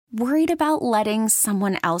Worried about letting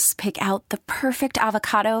someone else pick out the perfect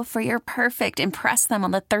avocado for your perfect impress them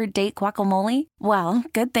on the third date guacamole? Well,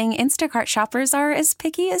 good thing Instacart shoppers are as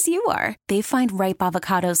picky as you are. They find ripe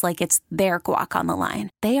avocados like it's their guac on the line.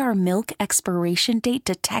 They are milk expiration date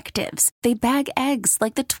detectives. They bag eggs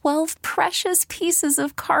like the 12 precious pieces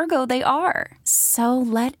of cargo they are. So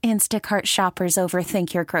let Instacart shoppers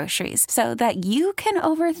overthink your groceries so that you can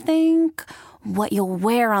overthink what you'll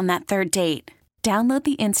wear on that third date. Download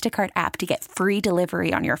the Instacart app to get free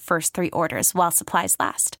delivery on your first 3 orders while supplies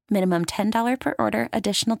last. Minimum $10 per order.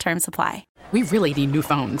 Additional terms apply. We really need new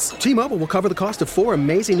phones. T-Mobile will cover the cost of 4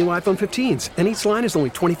 amazing new iPhone 15s, and each line is only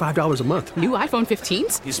 $25 a month. New iPhone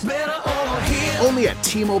 15s? It's better over here. Only at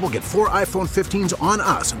T-Mobile, get 4 iPhone 15s on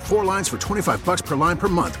us and 4 lines for $25 per line per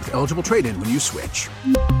month with eligible trade-in when you switch.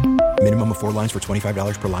 Minimum of 4 lines for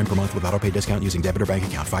 $25 per line per month with autopay discount using debit or bank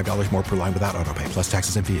account. $5 more per line without autopay, plus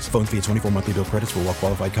taxes and fees. Phone fee at 24 monthly bill credits for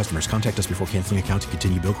well-qualified customers. Contact us before canceling account to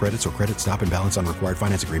continue bill credits or credit stop and balance on required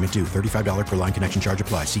finance agreement due. $35 per line connection charge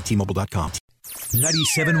applies. See T-Mobile.com.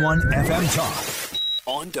 97.1 FM Talk.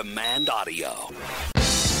 On-demand audio.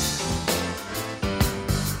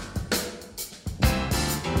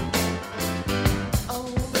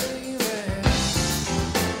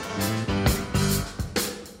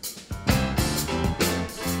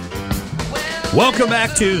 Welcome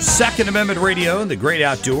back to Second Amendment Radio and the Great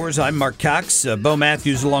Outdoors. I'm Mark Cox. Bo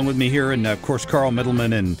Matthews along with me here, and of course Carl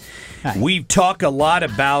Middleman. And hi. We talk a lot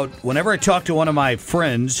about, whenever I talk to one of my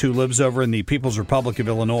friends who lives over in the People's Republic of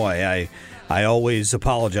Illinois, I always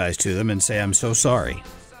apologize to them and say I'm so sorry.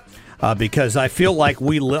 Because I feel like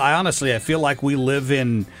I feel like we live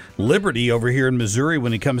in liberty over here in Missouri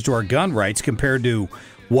when it comes to our gun rights compared to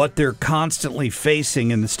what they're constantly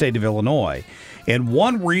facing in the state of Illinois. And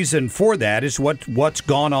one reason for that is what's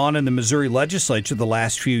gone on in the Missouri legislature the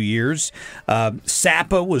last few years.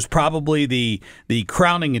 SAPA was probably the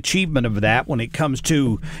crowning achievement of that when it comes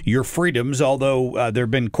to your freedoms, although there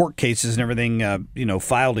have been court cases and everything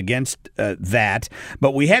filed against that.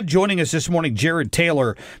 But we have joining us this morning Jered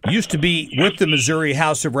Taylor, used to be with the Missouri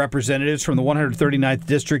House of Representatives from the 139th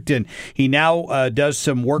District, and he now does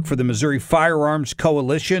some work for the Missouri Firearms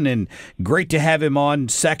Coalition. And great to have him on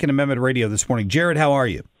Second Amendment Radio this morning. Jered, how are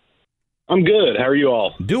you? I'm good. How are you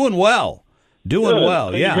all? Doing well. Doing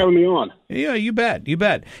well. Thanks for having me on. Yeah, you bet. You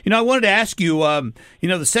bet. I wanted to ask you,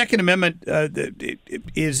 the Second Amendment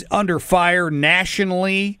is under fire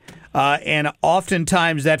nationally, and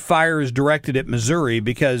oftentimes that fire is directed at Missouri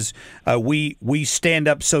because we stand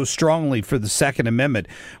up so strongly for the Second Amendment.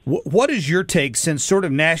 What is your take, since sort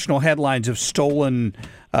of national headlines have stolen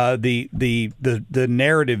the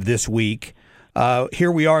narrative this week? Here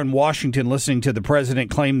we are in Washington listening to the president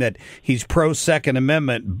claim that he's pro-Second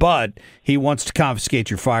Amendment, but he wants to confiscate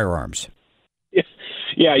your firearms.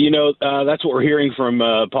 Yeah, that's what we're hearing from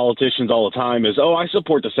politicians all the time is, I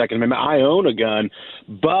support the Second Amendment. I own a gun,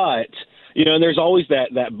 but... and there's always that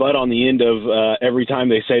but on the end of every time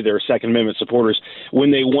they say they're Second Amendment supporters when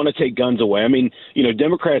they want to take guns away. I mean,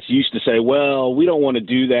 Democrats used to say, well, we don't want to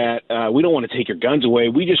do that. We don't want to take your guns away.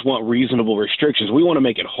 We just want reasonable restrictions. We want to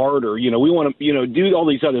make it harder. We want to, do all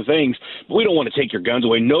these other things, but we don't want to take your guns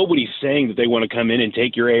away. Nobody's saying that they want to come in and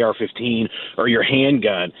take your AR-15 or your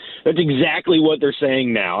handgun. That's exactly what they're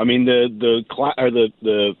saying now. I mean, the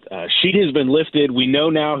sheet has been lifted. We know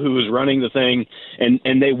now who is running the thing,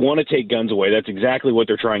 and they want to take guns away. That's exactly what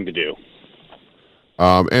they're trying to do.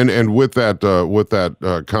 And with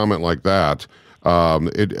that comment like that,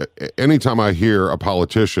 anytime I hear a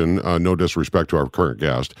politician, no disrespect to our current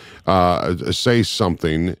guest, say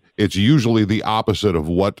something, it's usually the opposite of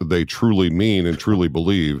what they truly mean and truly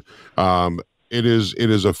believe. It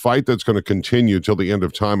is a fight that's going to continue till the end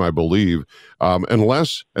of time, I believe,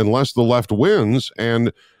 unless the left wins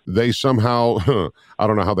and they somehow, I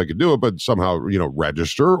don't know how they could do it, but somehow,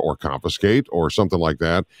 register or confiscate or something like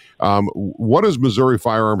that. What is Missouri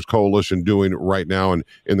Firearms Coalition doing right now? And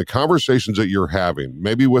in the conversations that you're having,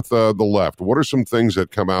 maybe with the left, what are some things that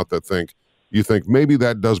come out that you think maybe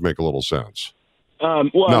that does make a little sense? Well,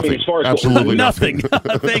 nothing. I mean, as far as absolutely nothing.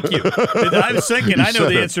 Thank you. I was thinking, I know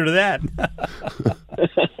the answer to that.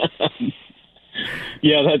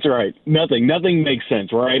 Yeah, that's right. Nothing makes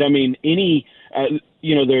sense, right? I mean,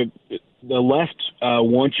 the left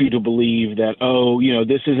wants you to believe that,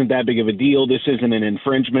 this isn't that big of a deal. This isn't an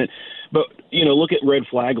infringement. But, look at red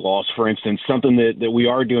flag laws, for instance, something that we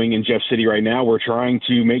are doing in Jeff City right now. We're trying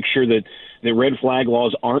to make sure that the red flag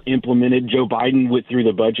laws aren't implemented. Joe Biden went through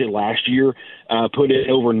the budget last year, put in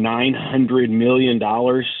over $900 million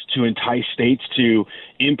to entice states to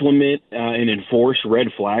implement and enforce red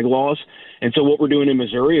flag laws. And so what we're doing in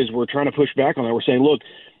Missouri is we're trying to push back on that. We're saying, look,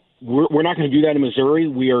 we're not going to do that in Missouri.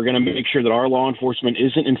 We are going to make sure that our law enforcement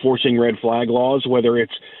isn't enforcing red flag laws, whether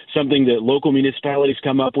it's something that local municipalities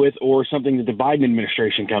come up with or something that the Biden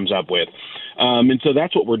administration comes up with. And so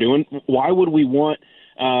that's what we're doing. Why would we want,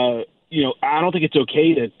 I don't think it's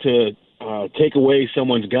okay to take away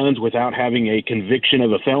someone's guns without having a conviction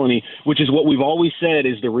of a felony, which is what we've always said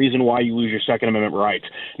is the reason why you lose your Second Amendment rights.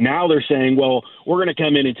 Now they're saying, well, we're going to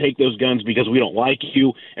come in and take those guns because we don't like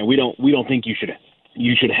you and we don't think you should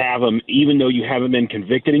have them, even though you haven't been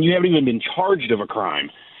convicted and you haven't even been charged of a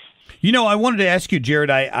crime. I wanted to ask you,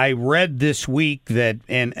 Jered, I read this week that,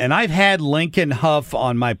 and I've had Lincoln Huff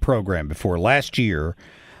on my program before last year.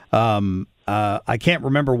 I can't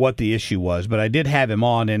remember what the issue was, but I did have him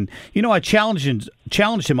on, and I challenged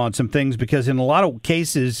him on some things because in a lot of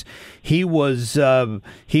cases he was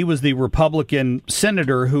the Republican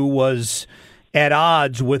senator who was at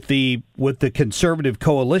odds with the conservative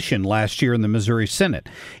coalition last year in the Missouri Senate.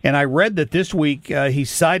 And I read that this week he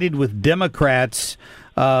sided with Democrats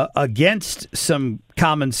against some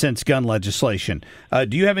common sense gun legislation.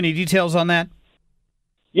 Do you have any details on that?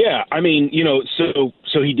 Yeah, I mean,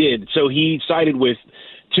 so he did. So he sided with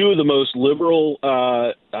two of the most liberal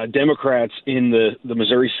Democrats in the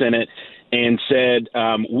Missouri Senate and said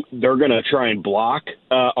they're going to try and block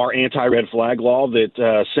our anti-red flag law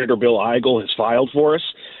that Senator Bill Eigel has filed for us.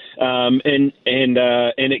 And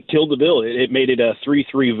it killed the bill. It made it a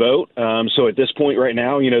 3-3 vote. So at this point right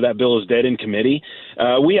now, that bill is dead in committee.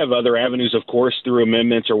 We have other avenues, of course, through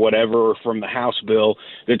amendments or whatever from the House bill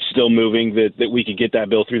that's still moving that we could get that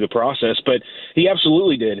bill through the process. But he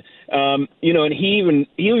absolutely did. And he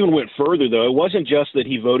even went further, though. It wasn't just that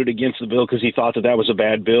he voted against the bill because he thought that was a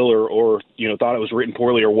bad bill or thought it was written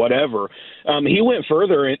poorly or whatever. He went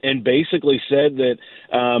further and basically said that,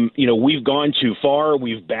 we've gone too far.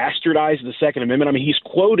 We've bastardized the Second Amendment. I mean, he's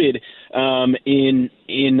quoted in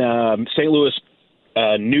St. Louis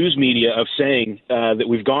news media of saying that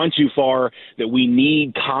we've gone too far, that we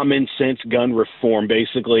need common sense gun reform,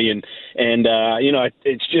 basically. And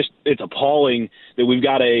it's appalling that we've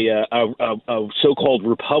got a so-called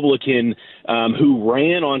Republican who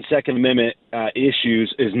ran on Second Amendment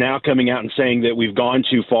issues is now coming out and saying that we've gone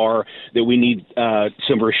too far, that we need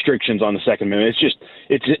some restrictions on the Second Amendment.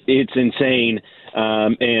 It's insane.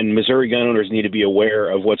 And Missouri gun owners need to be aware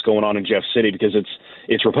of what's going on in Jeff City because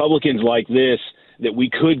it's Republicans like this that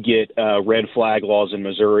we could get red flag laws in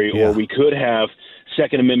Missouri, or we could have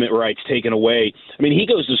Second Amendment rights taken away. I mean, he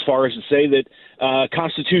goes as far as to say that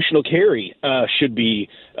constitutional carry should be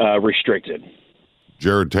restricted.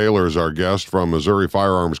 Jered Taylor is our guest from Missouri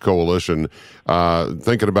Firearms Coalition.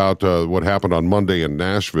 Thinking about what happened on Monday in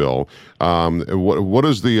Nashville, what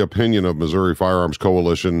is the opinion of Missouri Firearms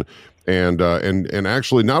Coalition? And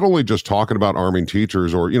actually not only just talking about arming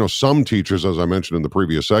teachers or, some teachers, as I mentioned in the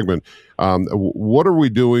previous segment, what are we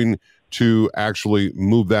doing to actually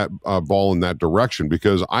move that ball in that direction?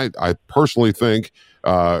 Because I personally think,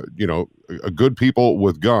 good people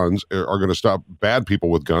with guns are going to stop bad people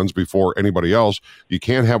with guns before anybody else. You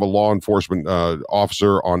can't have a law enforcement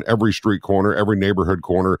officer on every street corner, every neighborhood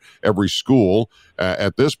corner, every school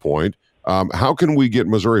at this point. How can we get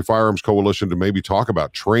Missouri Firearms Coalition to maybe talk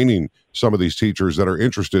about training some of these teachers that are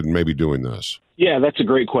interested in maybe doing this? Yeah, that's a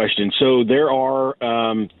great question. So there are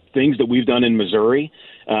things that we've done in Missouri.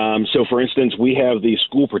 So, for instance, we have the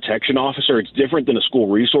school protection officer. It's different than a school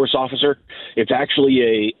resource officer. It's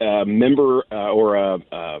actually a member or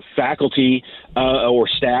a faculty or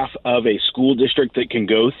staff of a school district that can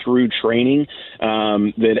go through training.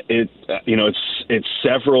 It's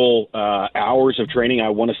several hours of training. I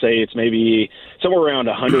want to say it's maybe somewhere around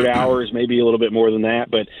 100 hours, maybe a little bit more than that.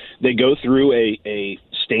 But they go through a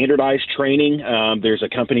standardized training. There's a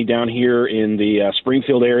company down here in the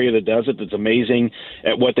Springfield area that does it that's amazing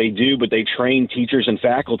at what they do, but they train teachers and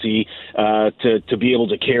faculty to be able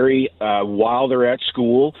to carry while they're at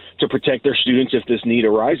school to protect their students if this need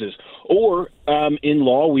arises. Or in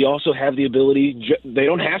law, we also have the ability, they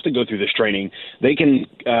don't have to go through this training. They can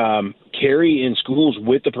carry in schools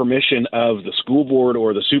with the permission of the school board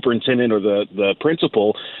or the superintendent or the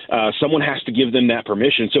principal. Someone has to give them that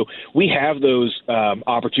permission. So we have those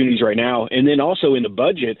opportunities right now. And then also in the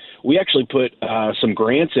budget, we actually put some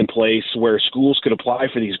grants in place where schools could apply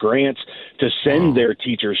for these grants to send their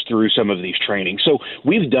teachers through some of these trainings. So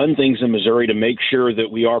we've done things in Missouri to make sure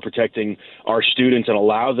that we are protecting our students and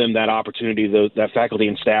allow them that opportunity, that faculty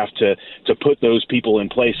and staff to put those people in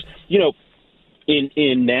place.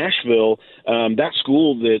 In Nashville, that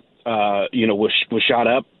school that was shot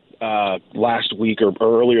up last week or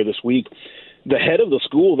earlier this week, the head of the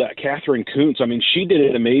school, that Catherine Kuntz, I mean, she did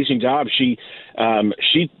an amazing job. She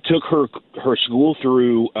took her school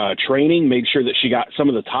through training, made sure that she got some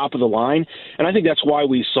of the top of the line, and I think that's why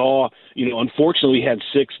we saw, unfortunately, we had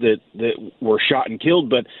 6 that were shot and killed,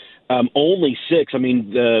 but only 6. I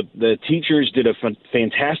mean, the teachers did a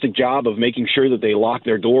fantastic job of making sure that they locked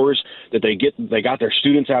their doors, that they got their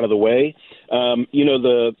students out of the way. One of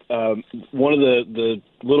the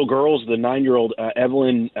little girls, the 9-year-old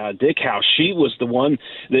Evelyn Dickhouse, she was the one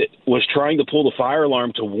that was trying to pull the fire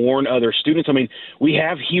alarm to warn other students. I mean, we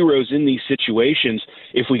have heroes in these situations.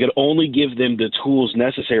 If we could only give them the tools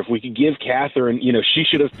necessary, if we could give Catherine, she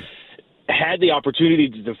should have had the opportunity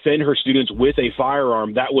to defend her students with a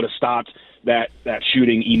firearm, that would have stopped that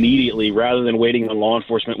shooting immediately rather than waiting on law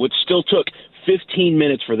enforcement, which still took 15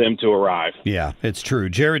 minutes for them to arrive. Yeah, it's true.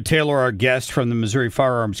 Jered Taylor, our guest from the Missouri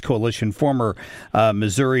Firearms Coalition, former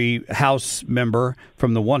Missouri House member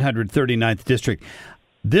from the 139th District.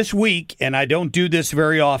 This week, and I don't do this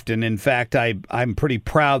very often, in fact, I'm pretty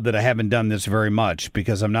proud that I haven't done this very much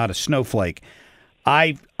because I'm not a snowflake.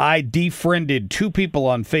 I defriended 2 people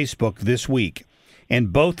on Facebook this week,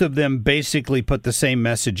 and both of them basically put the same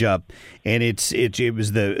message up, and it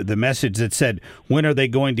was the message that said, when are they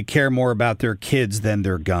going to care more about their kids than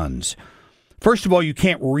their guns? First of all, you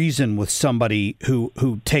can't reason with somebody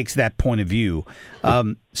who takes that point of view.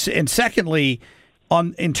 And secondly,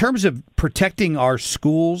 in terms of protecting our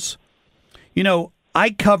schools,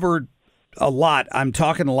 I covered a lot. I'm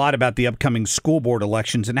talking a lot about the upcoming school board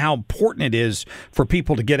elections and how important it is for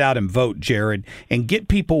people to get out and vote, Jered, and get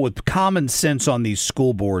people with common sense on these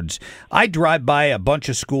school boards. I drive by a bunch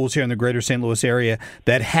of schools here in the greater St. Louis area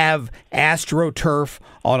that have AstroTurf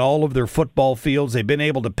on all of their football fields. They've been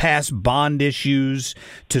able to pass bond issues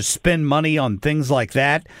to spend money on things like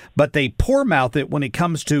that, but they poor mouth it when it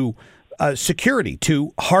comes to security,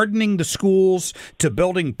 to hardening the schools, to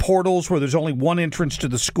building portals where there's only one entrance to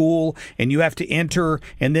the school and you have to enter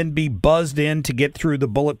and then be buzzed in to get through the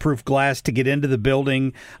bulletproof glass to get into the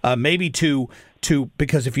building, maybe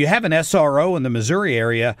because if you have an SRO in the Missouri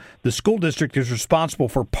area, the school district is responsible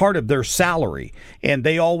for part of their salary, and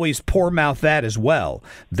they always poor mouth that as well.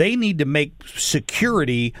 They need to make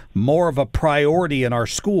security more of a priority in our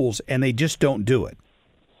schools, and they just don't do it.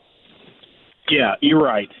 Yeah, you're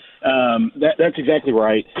right. That's exactly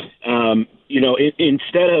right.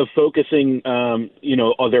 Instead of focusing,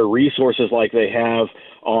 on their resources like they have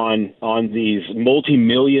on these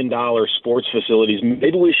multi-million-dollar sports facilities,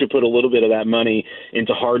 maybe we should put a little bit of that money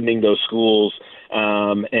into hardening those schools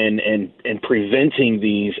and preventing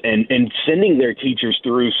these and sending their teachers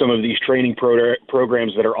through some of these training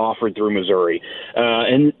programs that are offered through Missouri.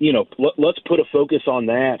 Let's put a focus on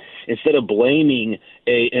that instead of blaming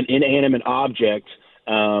an inanimate object.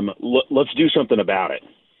 Let's do something about it.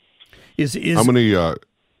 How many?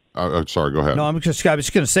 Sorry, go ahead. No, I was just going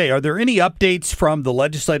to say, are there any updates from the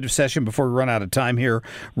legislative session before we run out of time here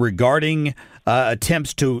regarding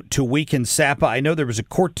attempts to weaken SAPA? I know there was a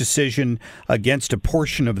court decision against a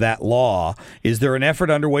portion of that law. Is there an effort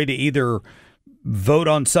underway to either vote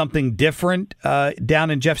on something different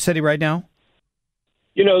down in Jeff City right now?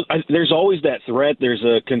 There's always that threat. There's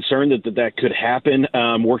a concern that could happen.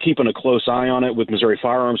 We're keeping a close eye on it with Missouri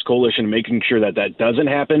Firearms Coalition, making sure that doesn't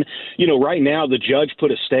happen. Right now the judge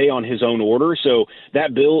put a stay on his own order, so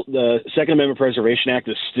that bill, the Second Amendment Preservation Act,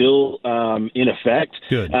 is still in effect.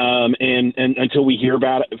 Good. And until we hear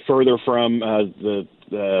about it further from the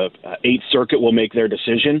Eighth Circuit will make their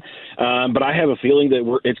decision. But I have a feeling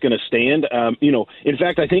that it's going to stand. In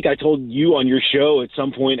fact, I think I told you on your show at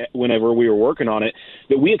some point whenever we were working on it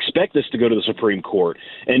that we expect this to go to the Supreme Court.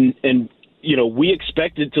 And we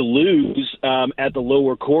expected to lose at the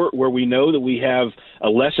lower court where we know that we have a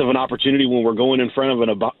less of an opportunity when we're going in front of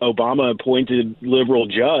an Obama-appointed liberal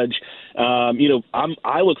judge.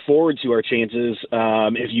 I look forward to our chances.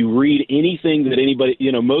 If you read anything that anybody,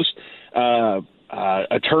 most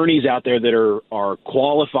attorneys out there that are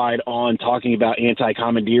qualified on talking about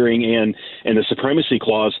anti-commandeering and the supremacy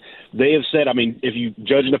clause, they have said, if you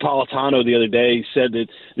Judge Napolitano the other day said that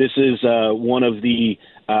this is one of the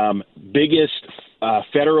biggest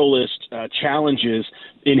federalist challenges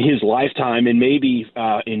in his lifetime and maybe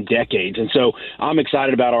in decades. And so I'm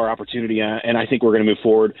excited about our opportunity, and I think we're going to move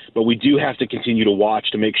forward. But we do have to continue to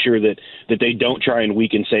watch to make sure that they don't try and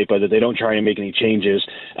weaken SAPA, that they don't try and make any changes.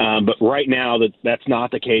 But right now that's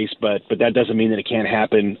not the case, but that doesn't mean that it can't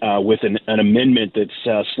happen with an amendment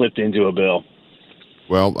that's slipped into a bill.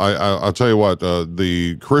 Well, I'll tell you what,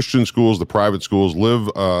 the Christian schools, the private schools live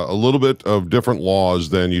a little bit of different laws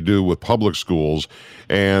than you do with public schools.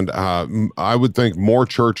 And I would think more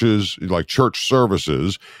churches, like church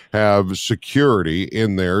services, have security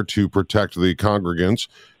in there to protect the congregants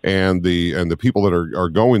and the people that are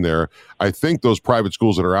going there. I think those private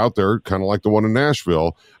schools that are out there, kind of like the one in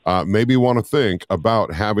Nashville, maybe want to think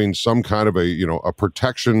about having some kind of a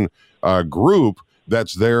protection group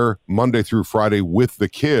that's there Monday through Friday with the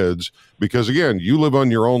kids, because again, you live on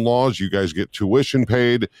your own laws. You guys get tuition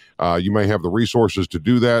paid. You may have the resources to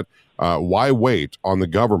do that. Why wait on the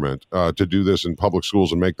government to do this in public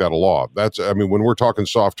schools and make that a law? When we're talking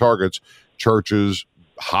soft targets, churches,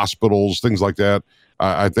 hospitals, things like that,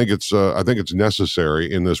 I think it's necessary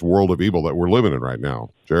in this world of evil that we're living in right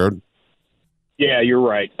now. Jered? Yeah, you're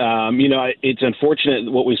right. It's unfortunate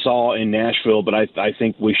what we saw in Nashville, but I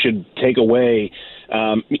think we should take away,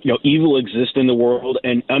 evil exists in the world.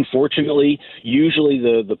 And unfortunately, usually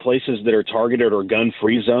the places that are targeted are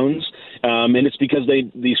gun-free zones. And it's because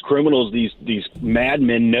these criminals, these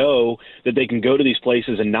madmen know that they can go to these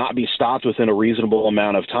places and not be stopped within a reasonable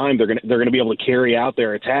amount of time. They're going to be able to carry out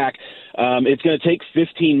their attack. It's going to take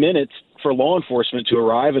 15 minutes for law enforcement to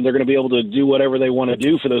arrive, and they're going to be able to do whatever they want to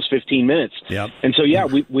do for those 15 minutes. Yep. And so,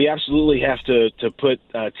 we absolutely have to put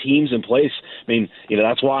teams in place. I mean,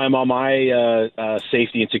 that's why I'm on my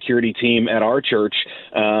safety and security team at our church.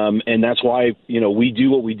 And that's why, we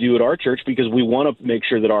do what we do at our church, because we want to make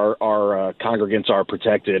sure that our congregants are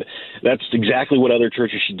protected. That's exactly what other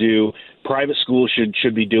churches should do. Private schools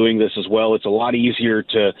should be doing this as well. It's a lot easier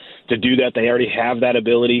to do that. They already have that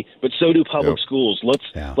ability, but so do public schools.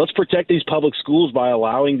 Let's protect these public schools by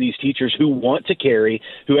allowing these teachers who want to carry,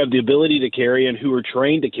 who have the ability to carry, and who are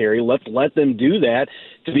trained to carry. Let's let them do that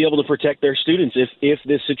to be able to protect their students if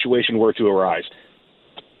this situation were to arise.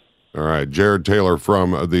 All right, Jered Taylor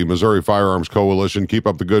from the Missouri Firearms Coalition. Keep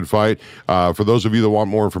up the good fight. For those of you that want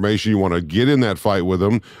more information, you want to get in that fight with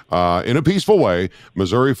them in a peaceful way,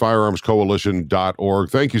 MissouriFirearmsCoalition.org.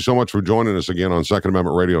 Thank you so much for joining us again on Second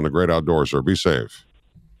Amendment Radio and the Great Outdoors, sir. Be safe.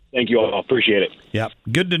 Thank you all. Appreciate it. Yeah,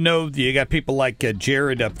 good to know that you got people like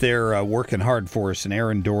Jered up there working hard for us, and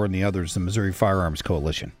Aaron Dorr and the others, the Missouri Firearms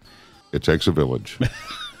Coalition. It takes a village,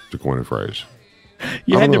 to coin a phrase.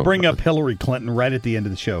 You had to bring up Hillary Clinton right at the end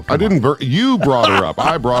of the show. You brought her up.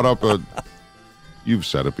 I brought up you've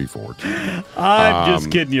said it before, too. I'm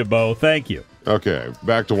just kidding you, Bo. Thank you. Okay,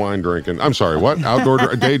 back to wine drinking. I'm sorry, what?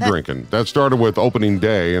 Outdoor day drinking. That started with opening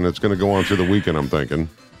day, and it's going to go on through the weekend, I'm thinking.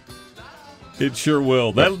 It sure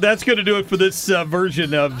will. That's going to do it for this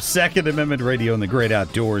version of Second Amendment Radio and the Great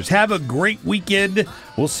Outdoors. Have a great weekend.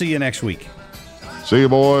 We'll see you next week. See you,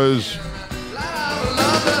 boys.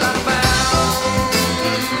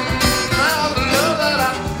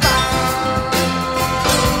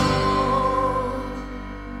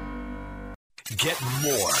 Get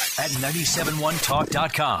more at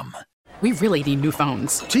 971talk.com. We really need new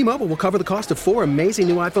phones. T-Mobile will cover the cost of 4 amazing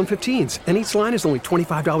new iPhone 15s, and each line is only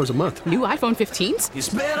 $25 a month. New iPhone 15s? It's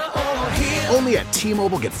better over here. Only at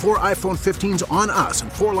T-Mobile, get 4 iPhone 15s on us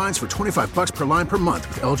and 4 lines for $25 per line per month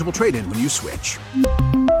with eligible trade-in when you switch.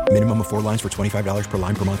 Minimum of 4 lines for $25 per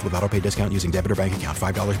line per month with autopay discount using debit or bank account.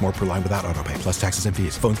 $5 more per line without autopay, plus taxes and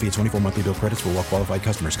fees. Phone fee at 24 monthly bill credits for well-qualified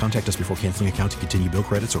customers. Contact us before canceling account to continue bill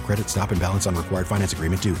credits or credit stop and balance on required finance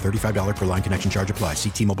agreement due. $35 per line connection charge applies. See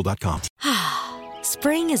T-Mobile.com.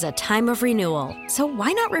 Spring is a time of renewal, so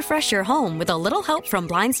why not refresh your home with a little help from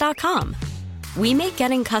Blinds.com? We make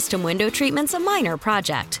getting custom window treatments a minor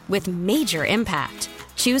project with major impact.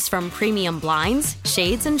 Choose from premium blinds,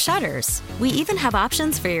 shades, and shutters. We even have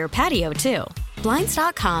options for your patio, too.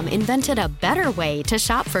 Blinds.com invented a better way to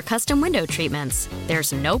shop for custom window treatments.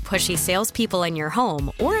 There's no pushy salespeople in your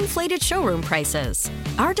home or inflated showroom prices.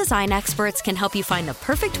 Our design experts can help you find the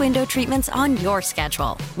perfect window treatments on your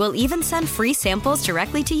schedule. We'll even send free samples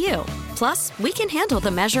directly to you. Plus, we can handle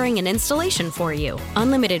the measuring and installation for you.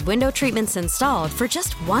 Unlimited window treatments installed for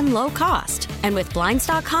just one low cost. And with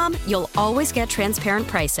Blinds.com, you'll always get transparent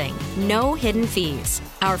pricing. No hidden fees.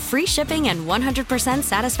 Our free shipping and 100%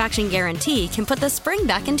 satisfaction guarantee can put the spring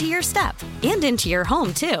back into your step and into your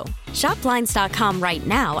home, too. Shop Blinds.com right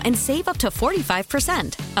now and save up to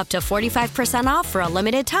 45%. Up to 45% off for a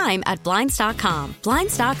limited time at Blinds.com.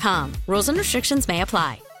 Blinds.com. Rules and restrictions may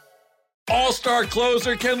apply. All-star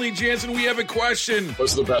closer Kenley Jansen, we have a question.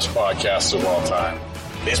 What's the best podcast of all time?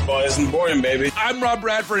 Baseball isn't boring, baby. I'm Rob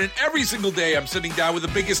Bradford, and every single day I'm sitting down with the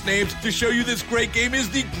biggest names to show you this great game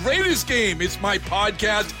is the greatest game. It's my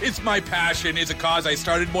podcast. It's my passion. It's a cause I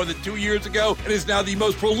started more than 2 years ago and is now the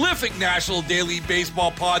most prolific national daily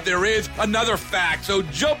baseball pod there is. Another fact. So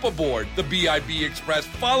jump aboard the BIB Express.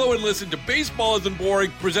 Follow and listen to Baseball Isn't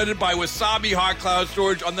Boring, presented by Wasabi Hot Cloud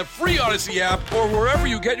Storage on the free Odyssey app or wherever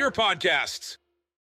you get your podcasts.